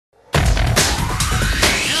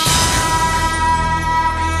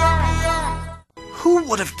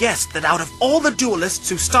would have guessed that out of all the duelists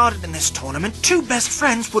who started in this tournament, two best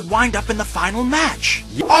friends would wind up in the final match?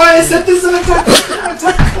 I said this is an attack!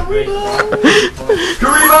 Karibo!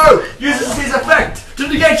 Karibo uses his effect to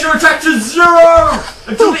negate your attack to 0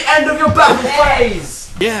 until the end of your battle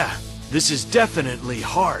phase! Yeah, this is definitely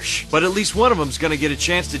harsh, but at least one of them's gonna get a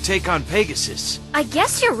chance to take on Pegasus. I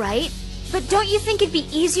guess you're right, but don't you think it'd be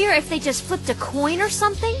easier if they just flipped a coin or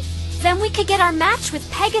something? Then we could get our match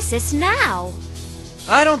with Pegasus now.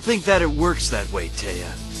 I don't think that it works that way,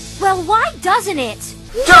 Taya. Well, why doesn't it?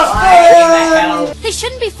 Just They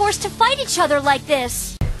shouldn't be forced to fight each other like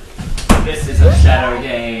this. This is a shadow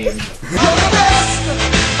game.